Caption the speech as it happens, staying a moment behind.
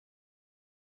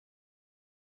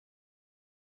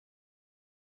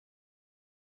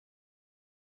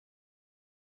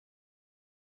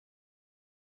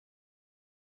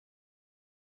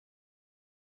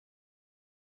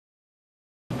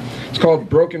It's called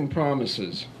Broken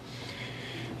Promises.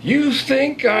 "You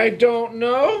think I don't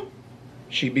know?"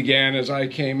 she began as I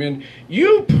came in.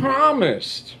 "You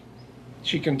promised."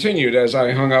 She continued as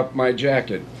I hung up my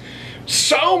jacket.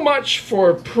 "So much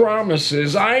for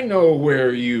promises. I know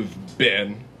where you've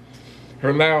been."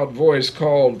 Her loud voice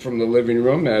called from the living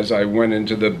room as I went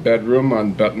into the bedroom,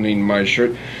 unbuttoning my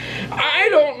shirt. "I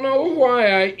don't know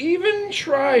why I even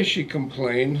try," she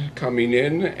complained, coming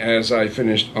in as I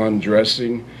finished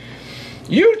undressing.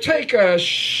 "You take a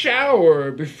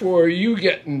shower before you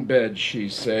get in bed," she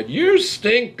said. "You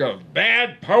stink of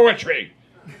bad poetry."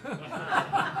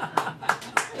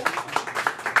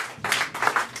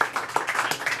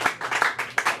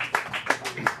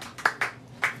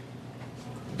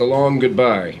 The long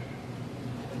goodbye.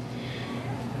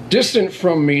 Distant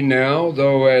from me now,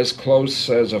 though as close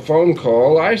as a phone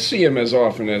call, I see him as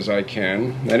often as I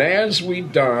can, and as we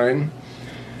dine,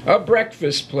 a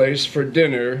breakfast place for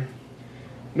dinner,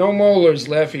 no molars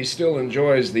left, he still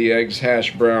enjoys the eggs,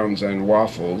 hash browns, and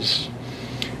waffles.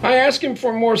 I ask him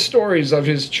for more stories of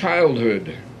his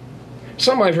childhood.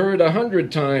 Some I've heard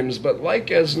 100 times, but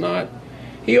like as not,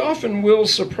 he often will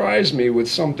surprise me with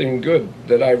something good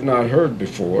that I've not heard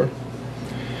before.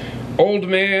 Old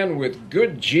man with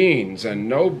good genes and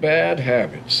no bad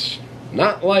habits.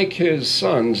 Not like his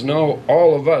sons, no,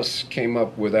 all of us came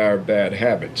up with our bad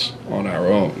habits on our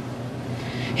own.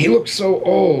 He looks so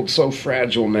old, so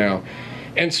fragile now,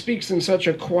 and speaks in such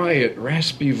a quiet,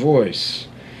 raspy voice.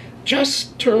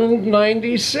 Just turned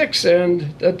 96,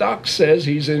 and the doc says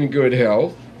he's in good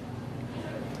health.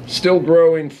 Still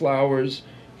growing flowers,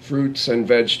 fruits, and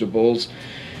vegetables.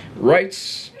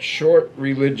 Writes short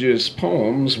religious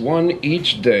poems, one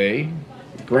each day.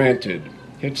 Granted,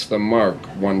 hits the mark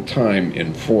one time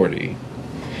in 40.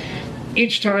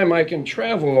 Each time I can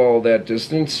travel all that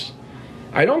distance,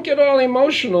 I don't get all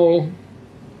emotional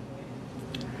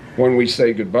when we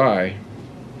say goodbye.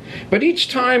 But each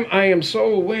time I am so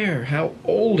aware how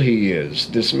old he is,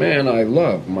 this man I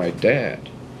love, my dad.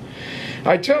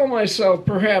 I tell myself,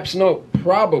 perhaps, no,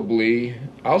 probably,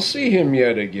 I'll see him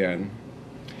yet again.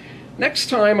 Next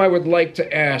time I would like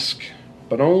to ask,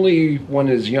 but only when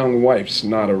his young wife's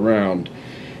not around,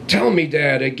 "Tell me,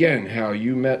 Dad, again how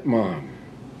you met Mom."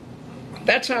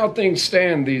 That's how things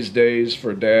stand these days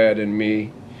for Dad and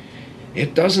me.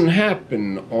 It doesn't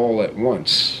happen all at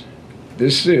once.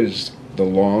 This is the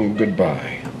long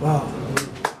goodbye. Wow.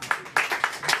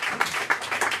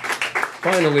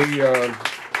 Finally,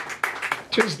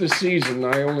 'tis the season.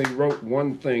 I only wrote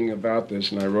one thing about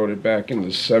this, and I wrote it back in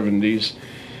the 70s.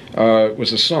 It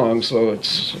was a song, so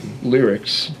it's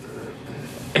lyrics.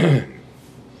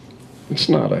 It's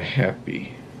not a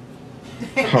happy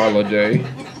holiday.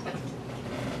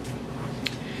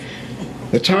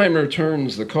 The timer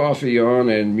turns the coffee on,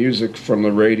 and music from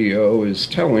the radio is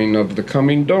telling of the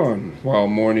coming dawn, while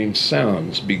morning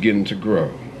sounds begin to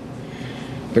grow.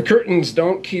 The curtains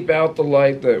don't keep out the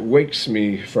light that wakes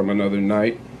me from another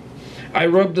night. I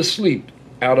rub the sleep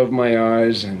out of my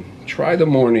eyes and try the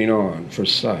morning on for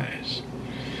sighs.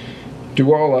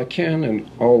 Do all I can, and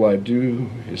all I do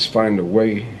is find a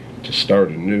way to start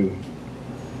anew.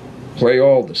 Play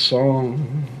all the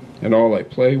song, and all I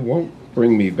play won't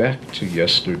bring me back to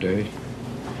yesterday.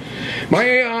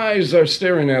 My eyes are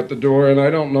staring at the door, and I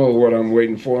don't know what I'm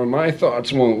waiting for. My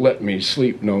thoughts won't let me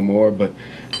sleep no more, but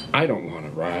I don't want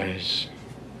to rise.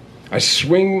 I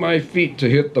swing my feet to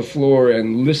hit the floor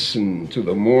and listen to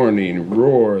the morning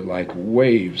roar like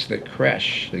waves that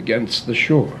crash against the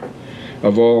shore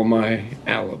of all my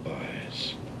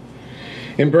alibis.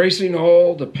 Embracing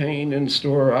all the pain in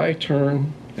store, I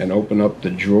turn and open up the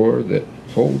drawer that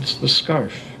holds the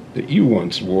scarf that you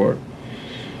once wore,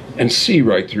 and see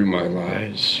right through my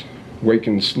lies.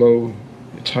 Waking slow,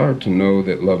 it's hard to know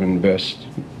that loving best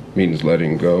means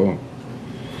letting go.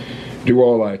 Do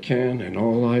all I can, and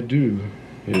all I do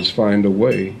is find a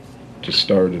way to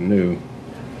start anew.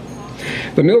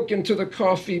 The milk into the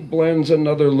coffee blends,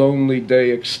 another lonely day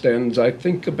extends. I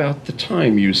think about the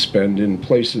time you spend in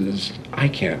places I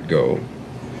can't go.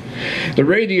 The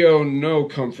radio no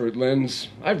comfort lends.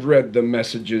 I've read the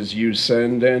messages you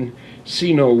send and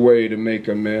see no way to make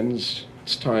amends.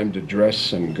 It's time to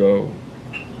dress and go.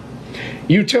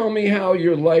 You tell me how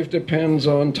your life depends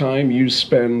on time you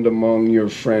spend among your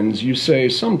friends. You say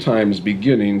sometimes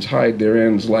beginnings hide their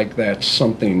ends, like that's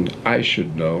something I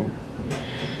should know.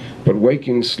 But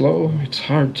waking slow, it's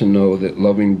hard to know that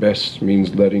loving best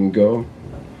means letting go.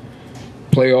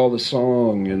 Play all the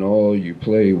song, and all you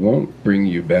play won't bring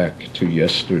you back to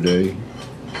yesterday.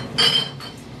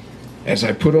 As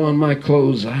I put on my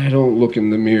clothes, I don't look in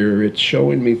the mirror. It's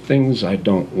showing me things I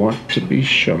don't want to be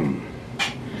shown.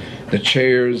 The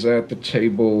chairs at the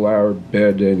table, our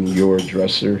bed and your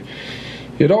dresser.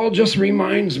 It all just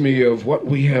reminds me of what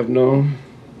we have known.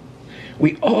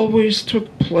 We always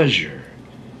took pleasure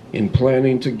in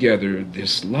planning together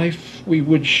this life we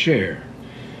would share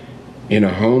in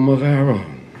a home of our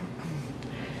own.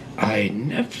 I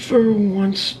never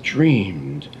once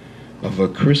dreamed of a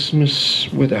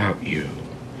Christmas without you,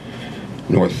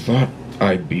 nor thought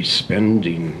I'd be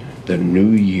spending the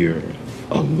new year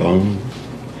alone.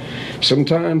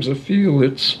 Sometimes I feel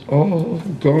it's all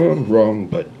gone wrong,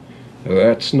 but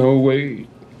that's no way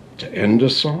to end a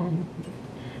song.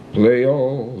 Play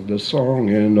all the song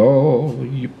and all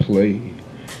you play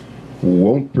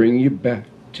won't bring you back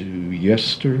to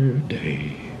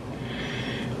yesterday.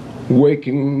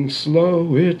 Waking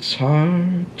slow, it's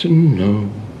hard to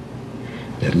know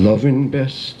that loving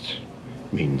best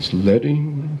means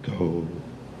letting go.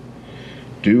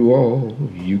 Do all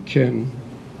you can,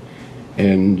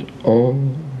 and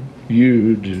all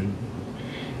you do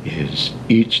is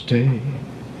each day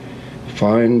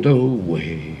find a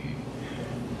way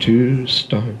to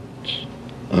start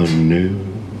anew.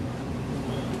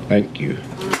 Thank you.